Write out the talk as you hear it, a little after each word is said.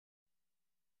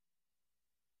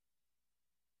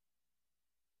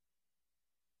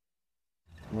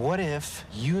What if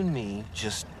you and me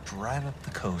just drive up the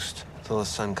coast till the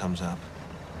sun comes up?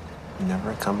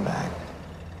 Never come back.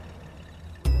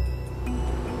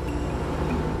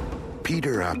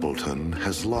 Peter Appleton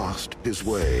has lost his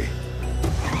way.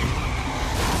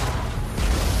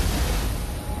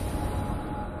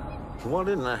 What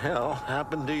in the hell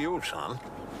happened to you, son?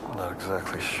 I'm not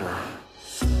exactly sure.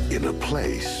 In a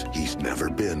place he's never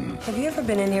been. Have you ever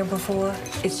been in here before?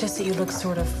 It's just that you look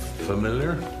sort of...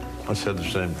 Familiar? I said the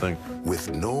same thing.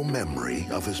 With no memory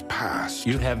of his past.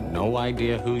 You have no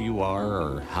idea who you are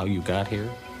or how you got here?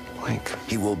 Blank.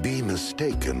 He will be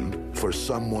mistaken for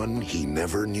someone he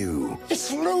never knew.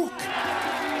 It's Luke! Look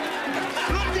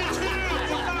at you!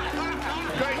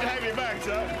 Great to have you back,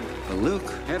 sir.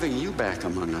 Luke, having you back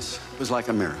among us was like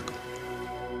a miracle.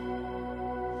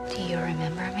 Do you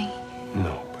remember me?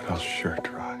 No, but I'll sure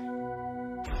try.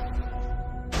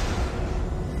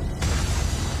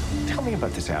 Tell me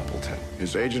about this Appleton.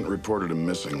 His agent reported him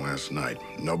missing last night.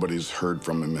 Nobody's heard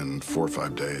from him in 4 or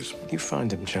 5 days. You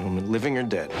find him, gentlemen, living or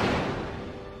dead.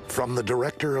 From the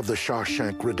director of The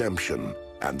Shawshank Redemption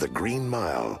and The Green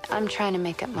Mile. I'm trying to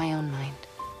make up my own mind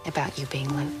about you being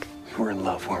Luke. We were in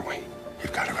love, weren't we?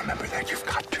 You've got to remember that. You've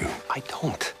got to. I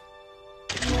don't.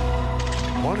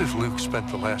 What if Luke spent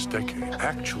the last decade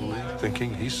actually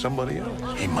thinking he's somebody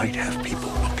else? He might have people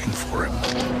looking for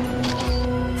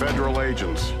him. Federal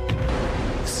agents.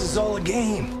 This is all a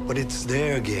game, but it's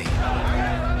their game.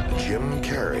 Jim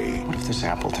Carrey. What if this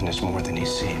Appleton is more than he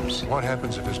seems? What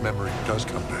happens if his memory does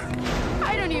come back?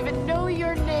 I don't even know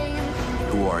your name.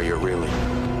 Who are you, really?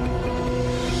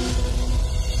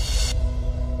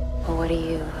 Well, what do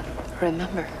you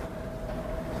remember?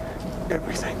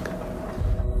 Everything.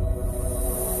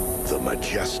 The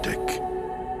Majestic.